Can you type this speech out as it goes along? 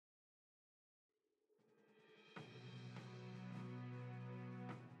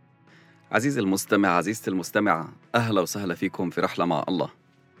عزيزي المستمع، عزيزتي المستمعة، أهلا وسهلا فيكم في رحلة مع الله.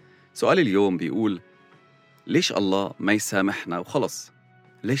 سؤال اليوم بيقول: ليش الله ما يسامحنا وخلص؟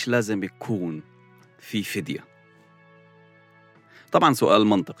 ليش لازم يكون في فدية؟ طبعا سؤال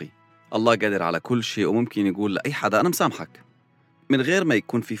منطقي. الله قادر على كل شيء وممكن يقول لأي حدا أنا مسامحك من غير ما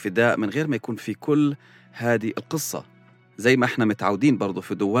يكون في فداء، من غير ما يكون في كل هذه القصة. زي ما احنا متعودين برضو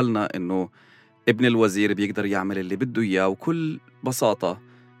في دولنا إنه ابن الوزير بيقدر يعمل اللي بده إياه، وكل بساطة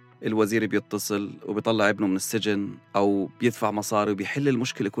الوزير بيتصل وبيطلع ابنه من السجن أو بيدفع مصاري وبيحل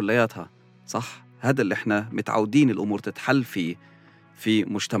المشكلة كلياتها. صح؟ هذا اللي احنا متعودين الأمور تتحل فيه في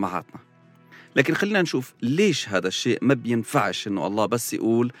مجتمعاتنا. لكن خلينا نشوف ليش هذا الشيء ما بينفعش إنه الله بس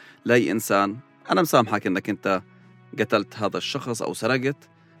يقول لأي إنسان أنا مسامحك إنك أنت قتلت هذا الشخص أو سرقت،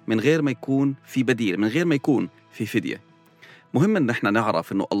 من غير ما يكون في بديل، من غير ما يكون في فدية. مهم إن احنا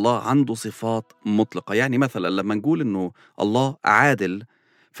نعرف إنه الله عنده صفات مطلقة. يعني مثلا لما نقول إنه الله عادل،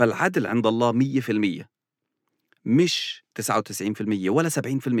 فالعدل عند الله 100%، مش 99% ولا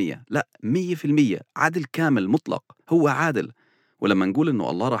 70%، لا 100%، عدل كامل مطلق، هو عادل. ولما نقول إنه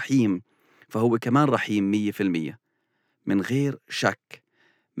الله رحيم، فهو كمان رحيم 100% من غير شك.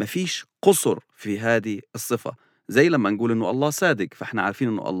 مفيش قصر في هذه الصفة. زي لما نقول إنه الله صادق، فإحنا عارفين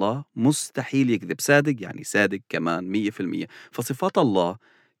إنه الله مستحيل يكذب. صادق يعني صادق كمان 100%. فصفات الله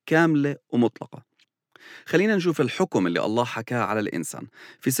كاملة ومطلقة. خلينا نشوف الحكم اللي الله حكاه على الإنسان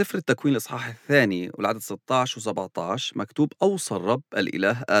في سفر التكوين الإصحاح 2 والعدد 16 و17. مكتوب: أوصى الرب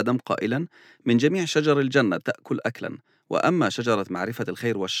الإله آدم قائلا: من جميع شجر الجنة تأكل أكلا، وأما شجرة معرفة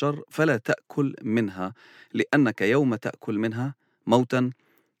الخير والشر فلا تأكل منها، لأنك يوم تأكل منها موتا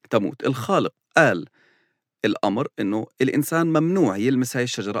تموت. الخالق قال الأمر إنه الإنسان ممنوع يلمس هاي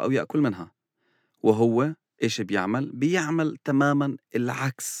الشجرة أو يأكل منها، وهو إيش بيعمل تماما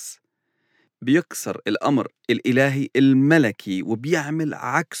العكس. بيكسر الأمر الإلهي الملكي وبيعمل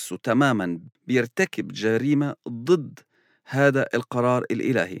عكسه تماما، بيرتكب جريمة ضد هذا القرار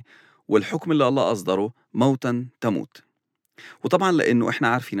الإلهي، والحكم اللي الله أصدره موتا تموت. وطبعا لأنه إحنا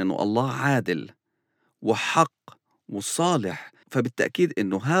عارفين أنه الله عادل وحق وصالح، فبالتأكيد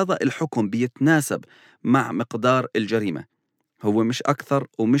أنه هذا الحكم بيتناسب مع مقدار الجريمة، هو مش أكثر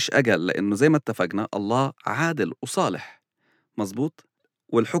ومش أقل، لأنه زي ما اتفقنا الله عادل وصالح. مزبوط؟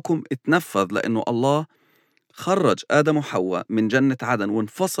 والحكم اتنفذ لأنه الله خرج آدم وحواء من جنة عدن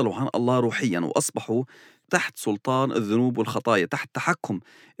وانفصلوا عن الله روحيا، وأصبحوا تحت سلطان الذنوب والخطايا، تحت تحكم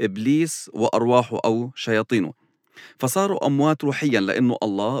إبليس وأرواحه أو شياطينه، فصاروا أموات روحيا لأنه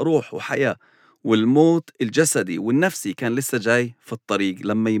الله روح وحياة، والموت الجسدي والنفسي كان لسه جاي في الطريق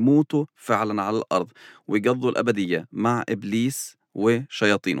لما يموتوا فعلا على الأرض ويقضوا الأبدية مع إبليس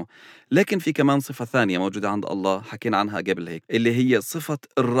وشياطينه. لكن في كمان صفة ثانية موجودة عند الله حكينا عنها قبل هيك، اللي هي صفة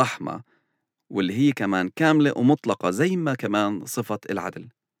الرحمة، واللي هي كمان كاملة ومطلقة زي ما كمان صفة العدل.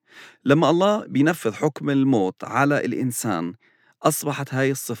 لما الله بينفذ حكم الموت على الإنسان، أصبحت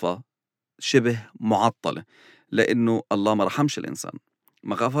هاي الصفة شبه معطلة، لأنه الله ما رحمش الإنسان،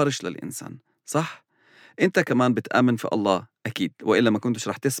 ما غفرش للإنسان. صح؟ أنت كمان بتآمن في الله أكيد، وإلا ما كنتش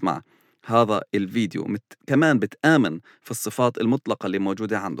رح تسمع هذا الفيديو. كمان بتآمن في الصفات المطلقة اللي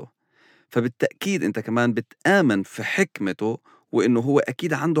موجودة عنده، فبالتأكيد أنت كمان بتآمن في حكمته، وإنه هو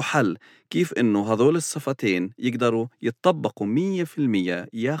أكيد عنده حل كيف إنه هذول الصفتين يقدروا يتطبقوا 100%،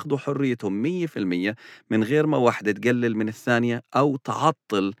 ياخدوا حريتهم 100% من غير ما واحدة تقلل من الثانية أو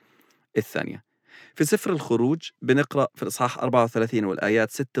تعطل الثانية. في سفر الخروج بنقرأ في الإصحاح 34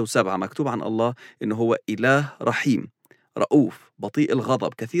 والآيات 6 و7 مكتوب عن الله إنه هو إله رحيم رؤوف بطيء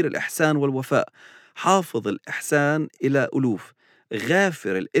الغضب كثير الإحسان والوفاء، حافظ الإحسان إلى ألوف،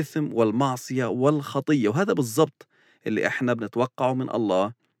 غافر الإثم والمعصية والخطية. وهذا بالضبط اللي إحنا بنتوقعه من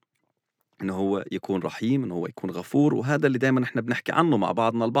الله، إنه هو يكون رحيم، إنه هو يكون غفور. وهذا اللي دايما إحنا بنحكي عنه مع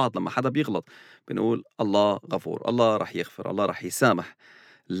بعضنا البعض لما حدا بيغلط، بنقول الله غفور، الله رح يغفر، الله رح يسامح.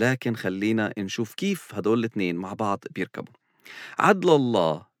 لكن خلينا نشوف كيف هدول الاثنين مع بعض بيركبوا. عدل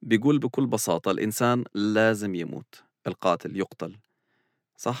الله بيقول بكل بساطة الإنسان لازم يموت، القاتل يقتل،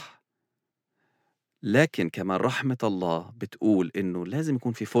 صح؟ لكن كمان رحمة الله بتقول إنه لازم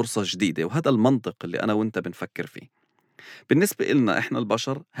يكون في فرصة جديدة، وهذا المنطق اللي أنا وإنت بنفكر فيه. بالنسبة إلنا إحنا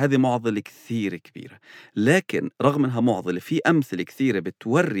البشر هذه معضلة كثير كبيرة، لكن رغم إنها معضلة في أمثلة كثيرة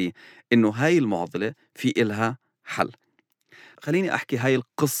بتوري إنه هاي المعضلة في إلها حل. خليني أحكي هاي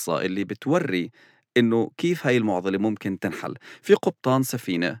القصة اللي بتوري إنه كيف هاي المعضلة ممكن تنحل. في قبطان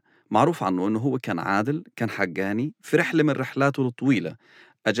سفينة معروف عنه إنه هو كان عادل، كان حقاني. في رحلة من رحلاته الطويلة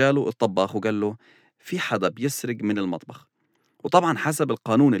أجاله الطباخ وقال له في حدا بيسرق من المطبخ. وطبعا حسب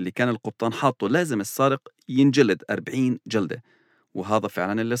القانون اللي كان القبطان حاطه لازم السارق ينجلد 40 جلدة، وهذا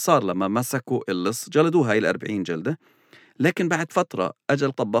فعلا اللي صار. لما مسكوا اللص جلدوه هاي 40 جلدة. لكن بعد فترة أجى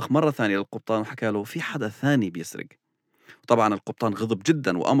الطباخ مرة ثانية للقبطان وحكى له في حدا ثاني بيسرق. طبعا القبطان غضب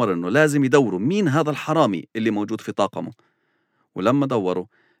جدا وأمر إنه لازم يدوروا مين هذا الحرامي اللي موجود في طاقمه. ولما دوروا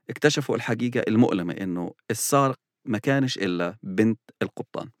اكتشفوا الحقيقة المؤلمة إنه السارق ما كانش إلا بنت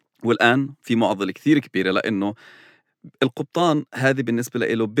القبطان. والآن في معضلة كثير كبيرة، لأنه القبطان هذه بالنسبة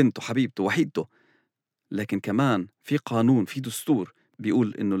له بنته حبيبته وحيدته، لكن كمان في قانون في دستور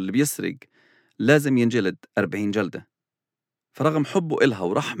بيقول إنه اللي بيسرق لازم ينجلد 40 جلدة. فرغم حبه إلها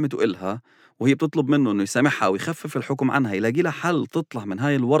ورحمته إلها وهي بتطلب منه إنه يسامحها ويخفف الحكم عنها، يلاقي لها حل تطلع من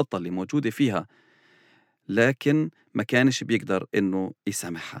هاي الورطة اللي موجودة فيها، لكن ما كانش بيقدر إنه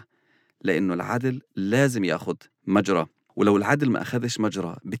يسامحها، لأنه العدل لازم يأخذ مجرى. ولو العدل ما أخذش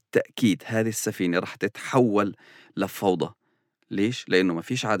مجرى بالتأكيد هذه السفينة رح تتحول لفوضى. ليش؟ لأنه ما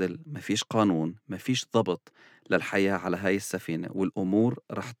فيش عدل، ما فيش قانون، ما فيش ضبط للحياة على هاي السفينة، والأمور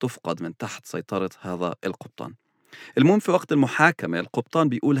رح تفقد من تحت سيطرة هذا القبطان. المهم في وقت المحاكمة القبطان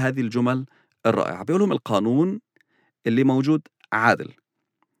بيقول هذه الجمل الرائعة، بيقولهم القانون اللي موجود عادل،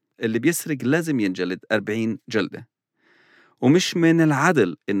 اللي بيسرق لازم ينجلد 40 جلدة، ومش من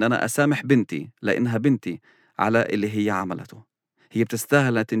العدل إن أنا أسامح بنتي لأنها بنتي على اللي هي عملته. هي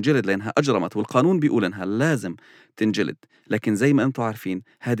بتستاهل تنجلد لأنها أجرمت، والقانون بيقول إنها لازم تنجلد، لكن زي ما أنتوا عارفين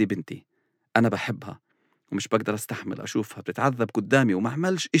هذه بنتي، أنا بحبها ومش بقدر أستحمل أشوفها بتتعذب قدامي وما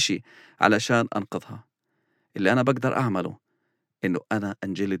عملش إشي علشان أنقذها. اللي أنا بقدر أعمله إنه أنا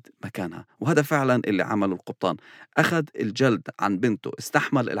أنجلد مكانها، وهذا فعلا اللي عمله القبطان. أخذ الجلد عن بنته،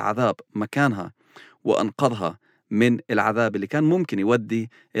 استحمل العذاب مكانها وأنقذها من العذاب اللي كان ممكن يودي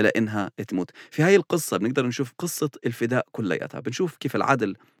إلى إنها تموت. في هاي القصة بنقدر نشوف قصة الفداء كلياتها، بنشوف كيف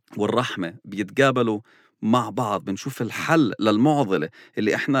العدل والرحمة بيتقابلوا مع بعض، بنشوف الحل للمعضلة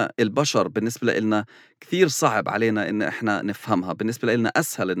اللي إحنا البشر بالنسبة لنا كثير صعب علينا إن إحنا نفهمها. بالنسبة لنا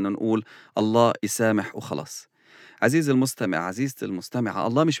أسهل إن نقول الله يسامح وخلاص. عزيزي المستمع، عزيزتي المستمعة،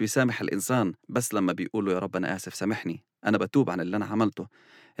 الله مش بيسامح الإنسان بس لما بيقوله يا رب أنا آسف سامحني، أنا بتوب عن اللي أنا عملته.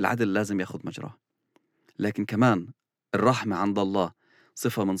 العدل لازم ياخد مجراه، لكن كمان الرحمة عند الله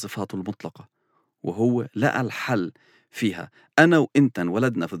صفة من صفاته المطلقة، وهو لقى الحل فيها. أنا وإنت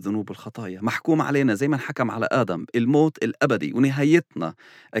انولدنا في الذنوب والخطايا، محكوم علينا زي ما حكم على آدم الموت الأبدي، ونهايتنا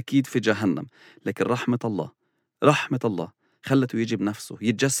أكيد في جهنم. لكن رحمة الله خلته يجي بنفسه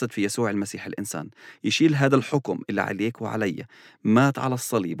يتجسد في يسوع المسيح الإنسان، يشيل هذا الحكم اللي عليك وعلي، مات على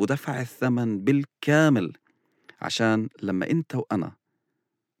الصليب ودفع الثمن بالكامل، عشان لما أنت وأنا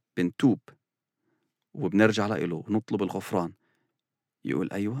بنتوب وبنرجع له ونطلب الغفران يقول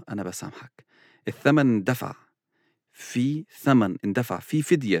أيوة أنا بسامحك. الثمن اندفع، في ثمن اندفع، في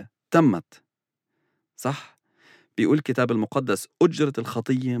فدية تمت، صح؟ بيقول الكتاب المقدس أجرة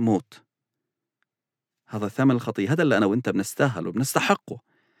الخطية موت. هذا ثمن الخطية، هذا اللي أنا وإنت بنستاهله وبنستحقه،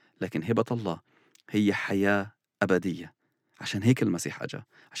 لكن هبة الله هي حياة أبدية. عشان هيك المسيح أجا،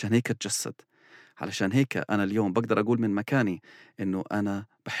 عشان هيك تجسد، علشان هيك أنا اليوم بقدر أقول من مكاني إنه أنا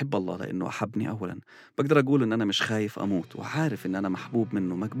بحب الله لأنه أحبني أولا. بقدر أقول إن أنا مش خايف أموت، وعارف إن أنا محبوب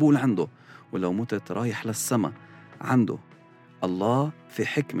منه، مقبول عنده، ولو متت رايح للسما عنده. الله في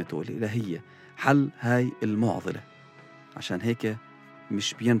حكمته الإلهية حل هاي المعضلة. عشان هيك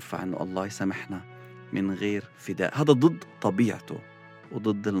مش بينفع إنه الله يسامحنا من غير فداء، هذا ضد طبيعته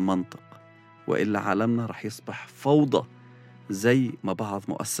وضد المنطق، وإلا عالمنا رح يصبح فوضى زي ما بعض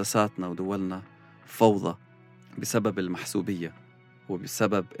مؤسساتنا ودولنا فوضى بسبب المحسوبية،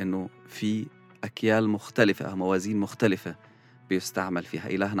 وبسبب إنه في أكيال مختلفة أو موازين مختلفة بيستعمل فيها.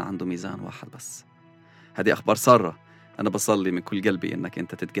 إلهنا عنده ميزان واحد بس. هذه أخبار سارة. أنا بصلي من كل قلبي إنك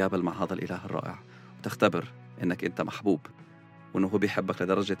أنت تتقابل مع هذا الإله الرائع وتختبر إنك أنت محبوب، وإنه هو بيحبك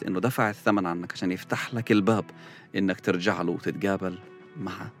لدرجة إنه دفع الثمن عنك عشان يفتح لك الباب إنك ترجع له وتتقابل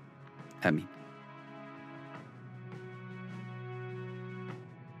معه. آمين.